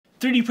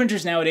3D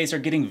printers nowadays are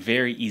getting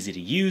very easy to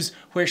use,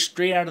 where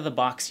straight out of the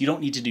box you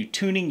don't need to do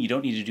tuning, you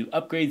don't need to do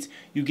upgrades,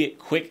 you get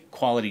quick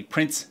quality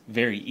prints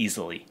very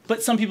easily.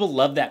 But some people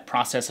love that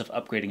process of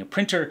upgrading a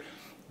printer.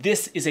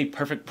 This is a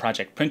perfect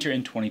project printer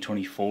in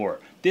 2024.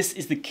 This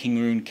is the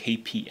Kingroon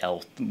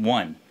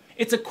KLP1.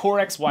 It's a Core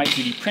XY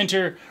 3D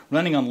printer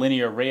running on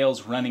linear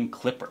rails, running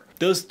Klipper.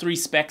 Those three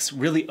specs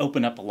really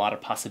open up a lot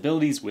of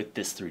possibilities with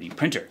this 3D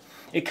printer.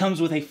 It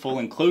comes with a full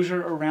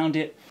enclosure around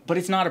it, but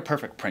it's not a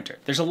perfect printer.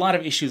 There's a lot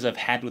of issues I've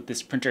had with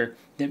this printer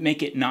that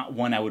make it not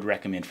one I would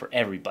recommend for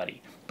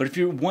everybody. But if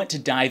you want to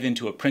dive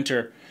into a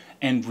printer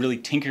and really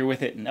tinker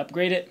with it and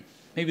upgrade it,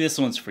 maybe this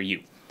one's for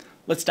you.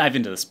 Let's dive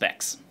into the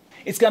specs.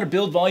 It's got a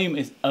build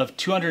volume of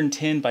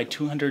 210 by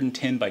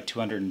 210 by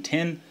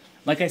 210.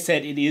 Like I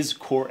said, it is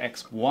Core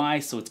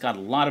XY, so it's got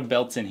a lot of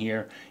belts in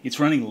here. It's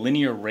running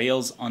linear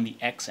rails on the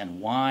X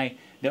and Y.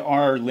 There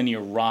are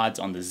linear rods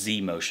on the Z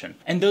motion.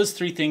 And those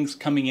three things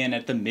coming in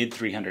at the mid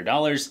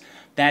 $300,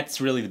 that's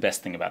really the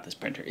best thing about this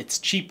printer. It's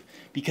cheap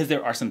because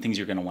there are some things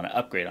you're gonna wanna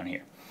upgrade on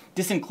here.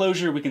 This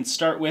enclosure we can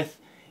start with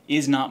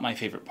is not my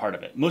favorite part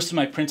of it. Most of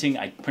my printing,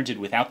 I printed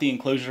without the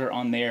enclosure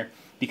on there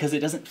because it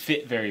doesn't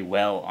fit very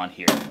well on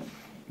here.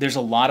 There's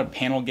a lot of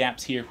panel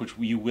gaps here, which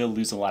you will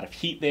lose a lot of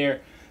heat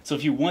there. So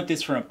if you want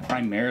this for a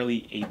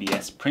primarily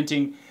ABS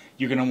printing,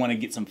 you're going to want to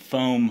get some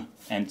foam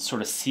and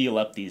sort of seal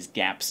up these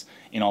gaps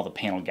in all the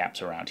panel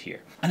gaps around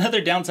here.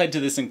 Another downside to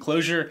this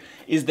enclosure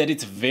is that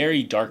it's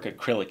very dark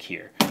acrylic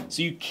here,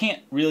 so you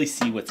can't really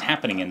see what's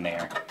happening in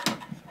there.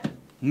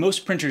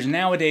 Most printers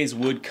nowadays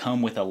would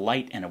come with a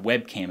light and a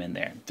webcam in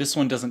there. This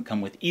one doesn't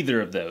come with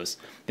either of those.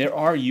 There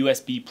are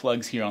USB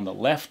plugs here on the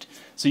left,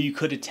 so you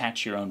could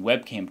attach your own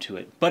webcam to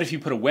it. But if you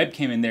put a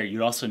webcam in there,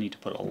 you'd also need to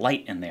put a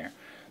light in there.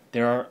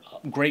 There are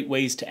great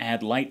ways to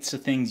add lights to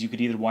things. You could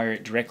either wire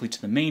it directly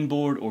to the main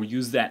board or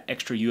use that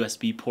extra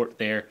USB port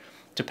there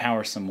to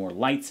power some more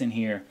lights in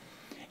here.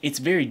 It's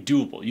very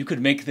doable. You could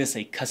make this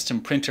a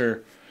custom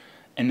printer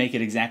and make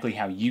it exactly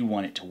how you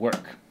want it to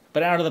work.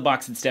 But out of the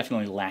box, it's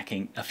definitely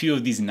lacking a few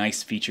of these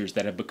nice features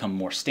that have become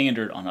more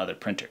standard on other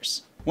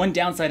printers. One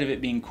downside of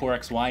it being Core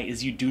XY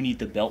is you do need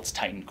the belts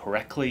tightened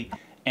correctly,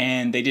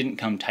 and they didn't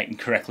come tightened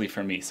correctly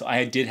for me. So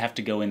I did have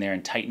to go in there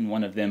and tighten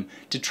one of them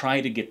to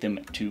try to get them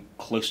to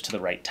close to the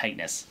right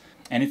tightness.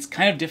 And it's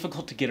kind of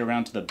difficult to get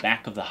around to the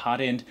back of the hot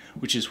end,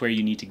 which is where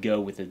you need to go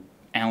with an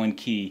Allen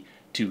key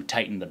to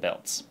tighten the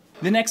belts.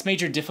 The next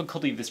major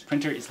difficulty of this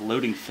printer is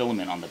loading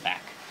filament on the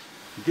back.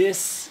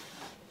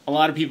 A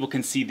lot of people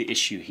can see the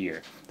issue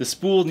here. The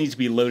spool needs to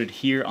be loaded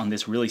here on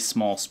this really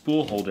small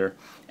spool holder,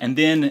 and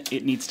then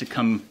it needs to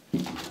come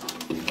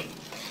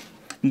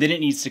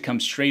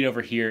straight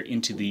over here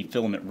into the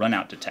filament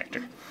runout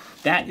detector.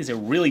 That is a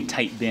really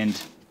tight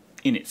bend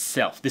in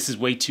itself. This is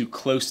way too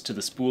close to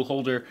the spool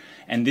holder,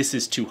 and this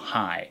is too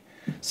high.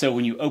 So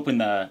when you open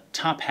the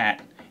top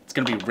hat, it's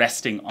going to be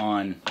resting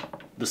on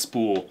the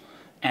spool,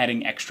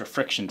 adding extra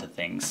friction to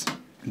things.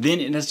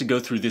 Then it has to go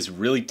through this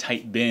really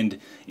tight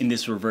bend in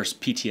this reverse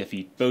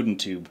PTFE Bowden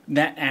tube.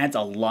 That adds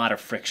a lot of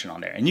friction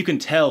on there. And you can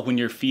tell when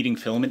you're feeding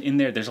filament in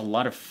there, there's a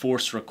lot of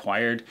force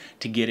required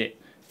to get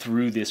it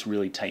through this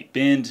really tight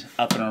bend,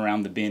 up and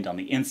around the bend on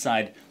the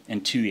inside,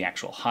 and to the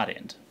actual hot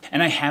end.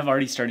 And I have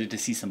already started to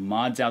see some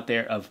mods out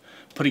there of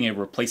putting a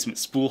replacement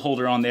spool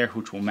holder on there,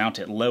 which will mount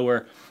it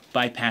lower,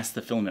 bypass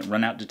the filament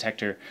runout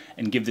detector,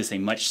 and give this a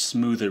much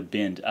smoother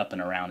bend up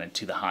and around and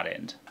to the hot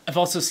end. I've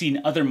also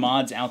seen other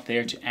mods out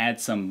there to add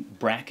some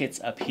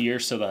brackets up here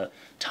so the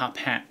top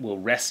hat will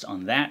rest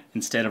on that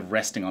instead of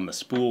resting on the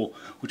spool,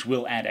 which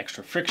will add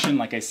extra friction,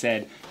 like I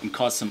said, and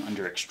cause some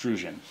under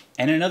extrusion.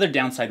 And another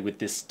downside with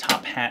this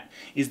top hat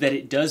is that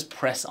it does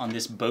press on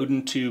this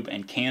Bowden tube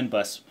and CAN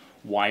bus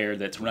wire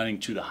that's running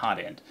to the hot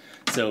end.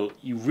 So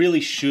you really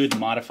should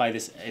modify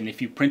this, and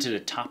if you printed a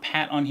top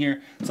hat on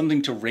here,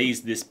 something to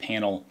raise this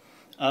panel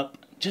up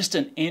just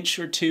an inch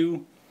or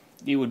two,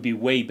 it would be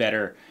way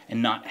better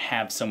and not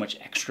have so much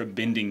extra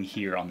bending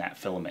here on that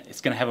filament. It's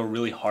going to have a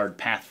really hard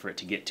path for it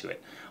to get to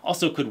it.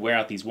 Also could wear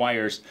out these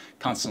wires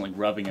constantly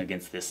rubbing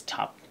against this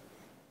top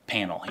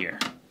panel here.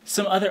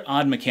 Some other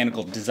odd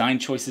mechanical design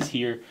choices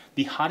here.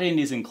 The hot end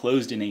is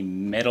enclosed in a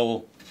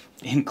metal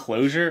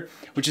enclosure,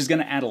 which is going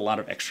to add a lot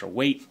of extra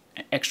weight.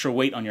 Extra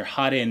weight on your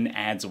hot end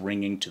adds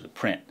ringing to the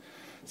print.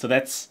 So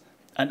that's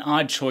an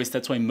odd choice.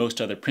 That's why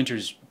most other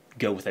printers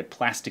go with a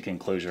plastic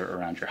enclosure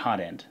around your hot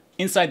end.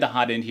 Inside the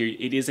hot end here,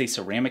 it is a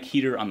ceramic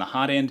heater on the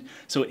hot end,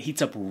 so it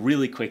heats up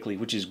really quickly,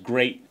 which is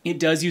great. It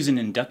does use an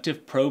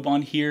inductive probe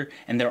on here,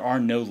 and there are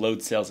no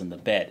load cells in the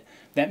bed.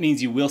 That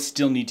means you will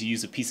still need to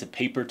use a piece of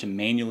paper to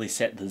manually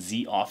set the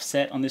Z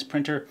offset on this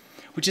printer,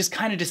 which is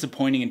kind of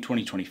disappointing in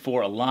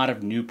 2024. A lot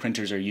of new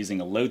printers are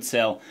using a load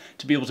cell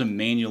to be able to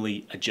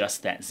manually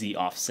adjust that Z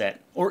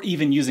offset, or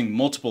even using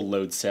multiple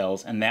load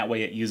cells, and that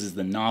way it uses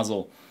the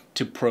nozzle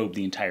to probe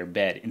the entire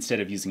bed instead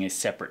of using a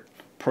separate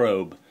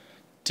probe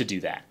to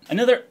do that.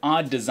 Another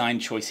odd design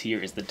choice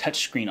here is the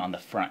touchscreen on the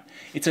front.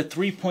 It's a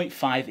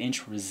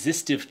 3.5-inch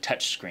resistive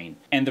touchscreen,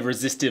 and the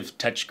resistive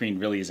touchscreen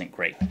really isn't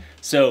great.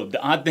 So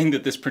the odd thing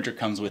that this printer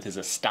comes with is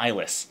a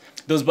stylus.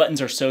 Those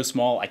buttons are so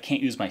small I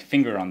can't use my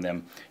finger on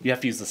them. You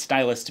have to use the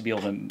stylus to be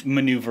able to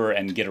maneuver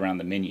and get around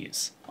the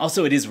menus.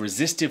 Also, it is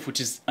resistive, which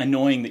is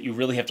annoying that you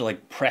really have to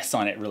like press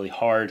on it really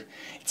hard.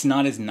 It's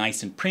not as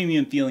nice and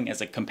premium feeling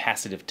as a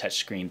capacitive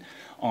touchscreen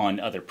on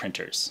other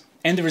printers.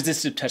 And the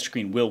resistive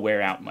touchscreen will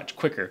wear out much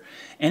quicker,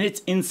 and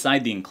it's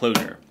inside the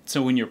enclosure.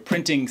 So when you're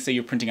printing, say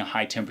you're printing a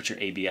high temperature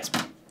ABS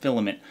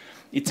filament,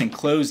 it's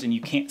enclosed and you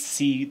can't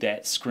see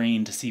that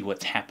screen to see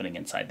what's happening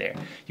inside there.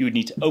 You would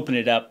need to open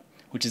it up,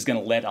 which is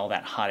going to let all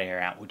that hot air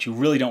out, which you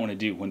really don't want to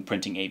do when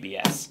printing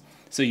ABS.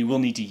 So you will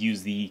need to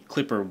use the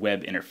Klipper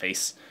web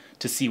interface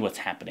to see what's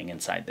happening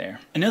inside there.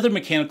 Another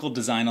mechanical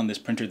design on this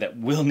printer that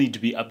will need to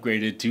be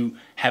upgraded to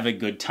have a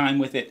good time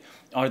with it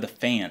are the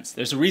fans.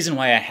 There's a reason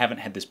why I haven't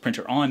had this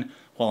printer on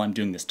while I'm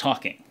doing this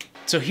talking.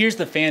 So here's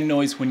the fan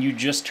noise when you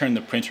just turn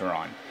the printer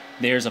on.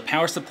 There's a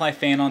power supply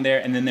fan on there,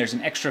 and then there's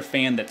an extra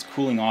fan that's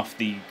cooling off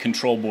the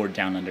control board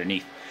down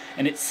underneath.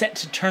 And it's set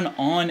to turn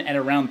on at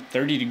around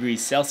 30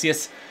 degrees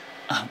Celsius.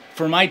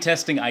 For my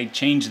testing, I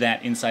changed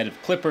that inside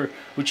of Klipper,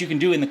 which you can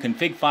do in the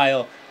config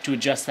file to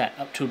adjust that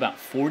up to about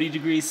 40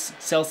 degrees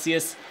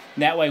Celsius.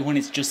 That way, when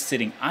it's just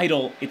sitting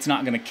idle, it's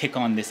not going to kick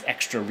on this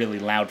extra really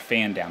loud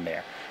fan down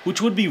there,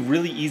 which would be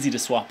really easy to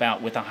swap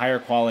out with a higher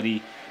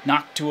quality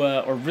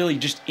Noctua, or really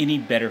just any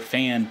better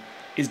fan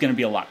is going to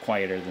be a lot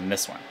quieter than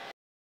this one.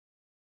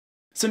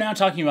 So now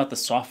talking about the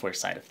software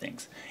side of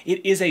things.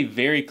 It is a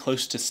very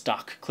close to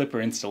stock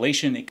Klipper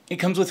installation. It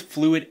comes with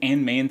Fluid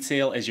and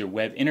Mainsail as your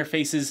web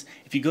interfaces.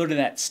 If you go to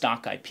that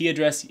stock IP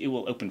address, it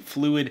will open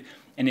Fluid,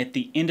 and at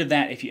the end of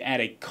that, if you add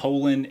a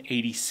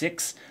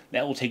 :86,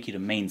 that will take you to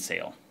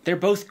Mainsail. They're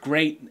both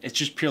great, it's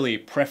just purely a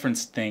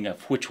preference thing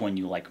of which one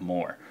you like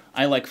more.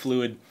 I like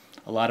Fluid,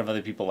 a lot of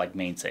other people like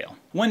Mainsail.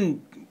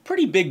 One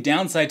pretty big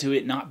downside to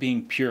it not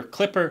being pure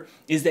Klipper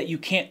is that you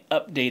can't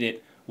update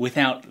it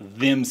without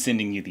them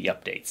sending you the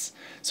updates.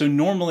 So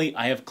normally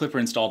I have Klipper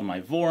installed in my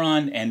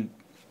Voron, and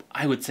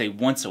I would say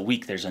once a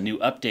week there's a new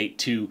update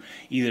to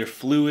either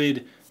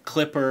Fluid,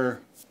 Klipper,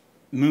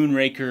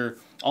 Moonraker,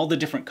 all the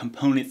different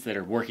components that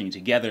are working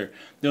together.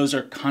 Those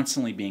are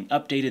constantly being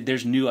updated.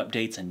 There's new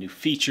updates and new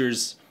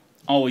features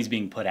always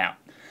being put out.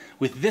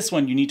 With this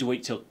one, you need to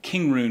wait till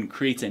Kingroon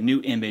creates a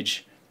new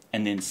image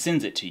and then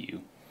sends it to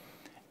you.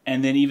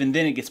 And then even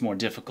then it gets more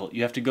difficult.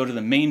 You have to go to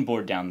the main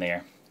board down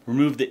there,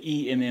 remove the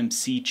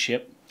eMMC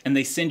chip, and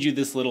they send you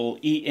this little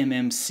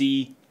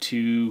eMMC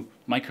to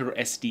micro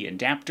SD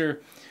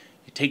adapter.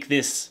 You take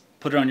this,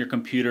 put it on your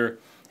computer,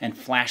 and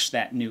flash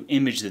that new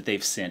image that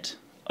they've sent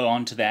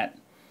onto that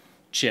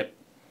chip,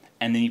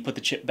 and then you put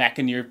the chip back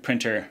in your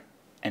printer,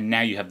 and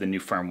now you have the new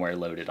firmware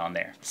loaded on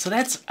there. So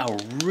that's a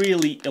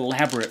really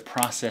elaborate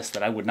process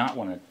that I would not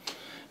want to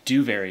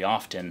do very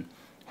often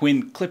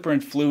when Klipper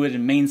and Fluid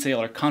and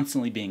Mainsail are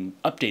constantly being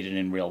updated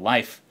in real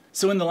life.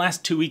 So in the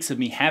last 2 weeks of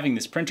me having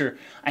this printer,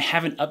 I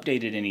haven't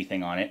updated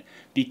anything on it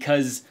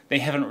because they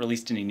haven't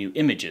released any new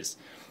images.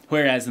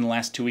 Whereas in the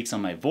last 2 weeks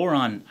on my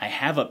Voron, I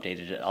have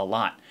updated it a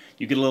lot.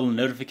 You get a little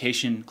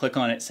notification, click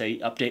on it, say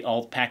update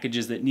all the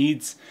packages that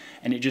needs,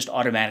 and it just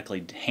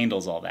automatically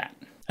handles all that.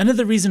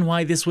 Another reason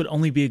why this would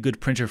only be a good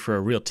printer for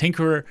a real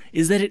tinkerer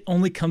is that it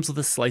only comes with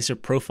the slicer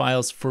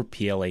profiles for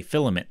PLA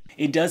filament.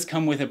 It does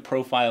come with a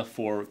profile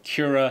for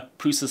Cura,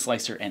 Prusa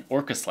Slicer, and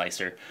Orca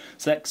Slicer,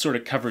 so that sort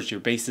of covers your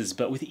bases,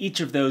 but with each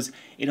of those,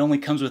 it only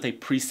comes with a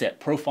preset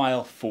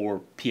profile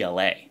for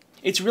PLA.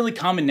 It's really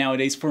common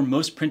nowadays for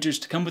most printers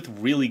to come with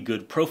really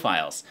good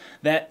profiles,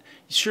 that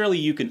surely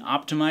you can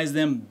optimize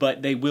them,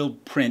 but they will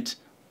print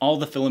all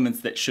the filaments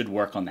that should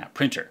work on that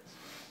printer.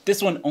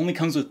 This one only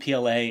comes with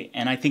PLA,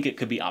 and I think it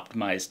could be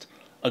optimized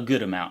a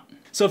good amount.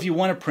 So if you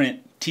want to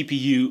print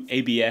TPU,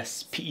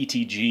 ABS,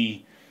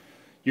 PETG,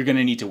 you're going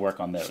to need to work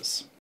on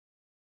those.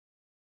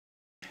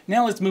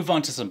 Now let's move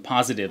on to some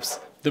positives.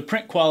 The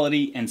print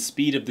quality and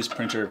speed of this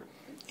printer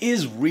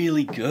is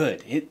really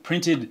good. It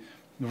printed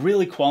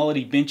really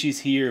quality benches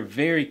here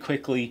very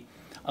quickly.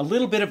 A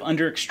little bit of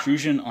under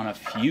extrusion on a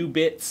few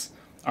bits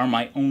are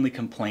my only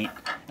complaint,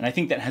 and I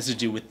think that has to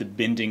do with the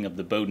bending of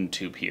the Bowden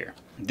tube here.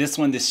 This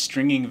one, this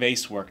stringing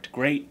vase, worked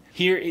great.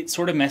 Here it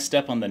sort of messed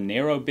up on the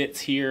narrow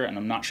bits here, and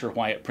I'm not sure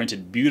why it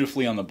printed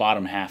beautifully on the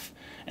bottom half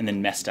and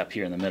then messed up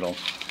here in the middle.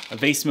 A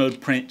vase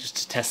mode print just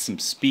to test some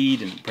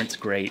speed, and it prints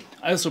great.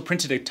 I also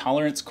printed a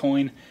tolerance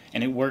coin,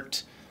 and it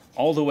worked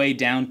all the way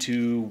down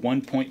to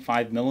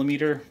 1.5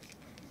 millimeter.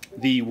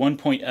 The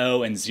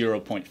 1.0 and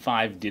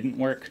 0.5 didn't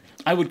work.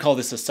 I would call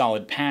this a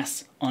solid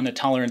pass on a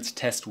tolerance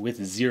test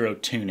with zero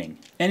tuning.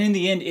 And in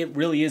the end, it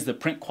really is the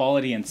print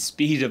quality and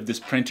speed of this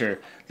printer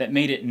that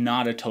made it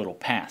not a total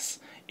pass.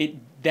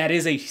 That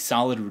is a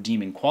solid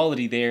redeeming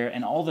quality there,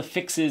 and all the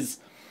fixes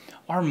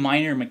are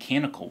minor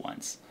mechanical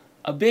ones.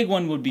 A big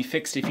one would be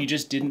fixed if you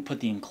just didn't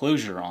put the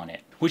enclosure on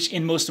it, which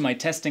in most of my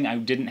testing I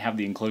didn't have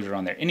the enclosure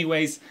on there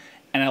anyways,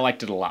 and I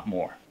liked it a lot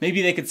more.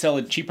 Maybe they could sell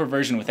a cheaper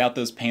version without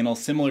those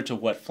panels, similar to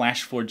what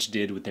FlashForge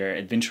did with their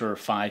Adventurer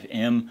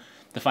 5M.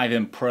 The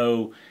 5M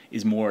Pro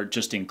is more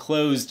just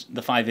enclosed,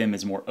 the 5M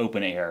is more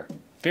open air.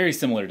 Very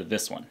similar to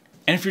this one.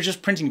 And if you're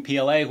just printing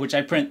PLA, which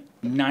I print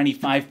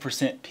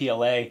 95%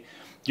 PLA,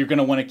 you're going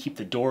to want to keep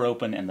the door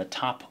open and the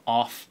top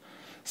off.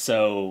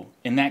 So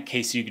in that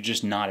case, you could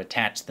just not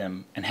attach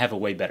them and have a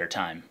way better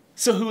time.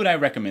 So who would I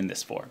recommend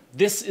this for?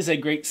 This is a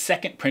great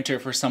second printer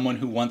for someone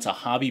who wants a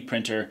hobby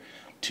printer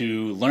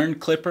to learn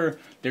Klipper.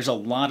 There's a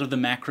lot of the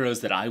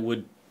macros that I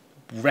would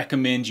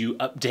recommend you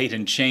update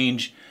and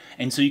change.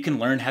 And so you can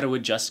learn how to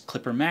adjust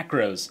Klipper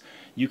macros.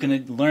 You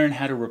can learn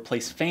how to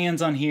replace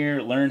fans on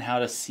here, learn how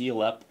to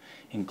seal up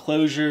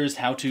enclosures,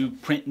 how to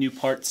print new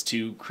parts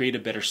to create a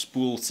better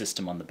spool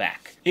system on the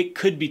back. It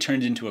could be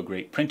turned into a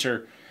great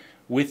printer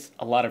with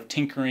a lot of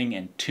tinkering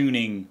and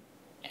tuning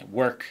and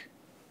work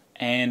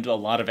and a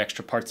lot of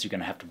extra parts you're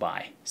going to have to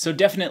buy. So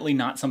definitely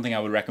not something I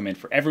would recommend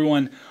for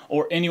everyone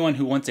or anyone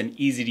who wants an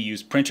easy to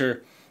use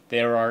printer.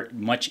 There are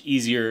much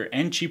easier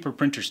and cheaper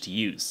printers to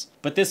use.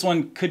 But this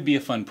one could be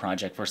a fun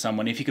project for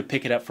someone if you could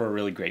pick it up for a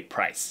really great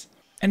price.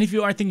 And if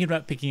you are thinking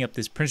about picking up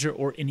this printer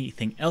or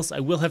anything else, I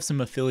will have some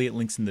affiliate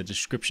links in the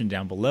description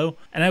down below,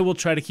 and I will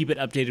try to keep it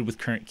updated with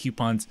current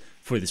coupons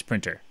for this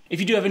printer. If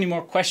you do have any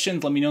more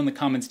questions, let me know in the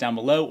comments down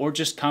below, or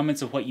just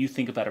comments of what you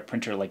think about a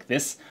printer like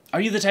this. Are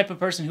you the type of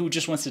person who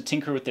just wants to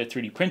tinker with their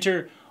 3D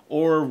printer,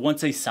 or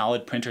wants a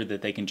solid printer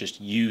that they can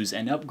just use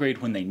and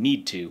upgrade when they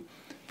need to,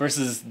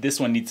 versus this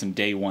one needs some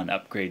day one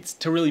upgrades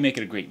to really make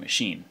it a great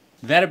machine?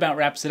 That about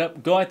wraps it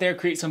up. Go out there,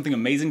 create something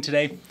amazing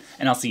today,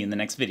 and I'll see you in the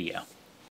next video.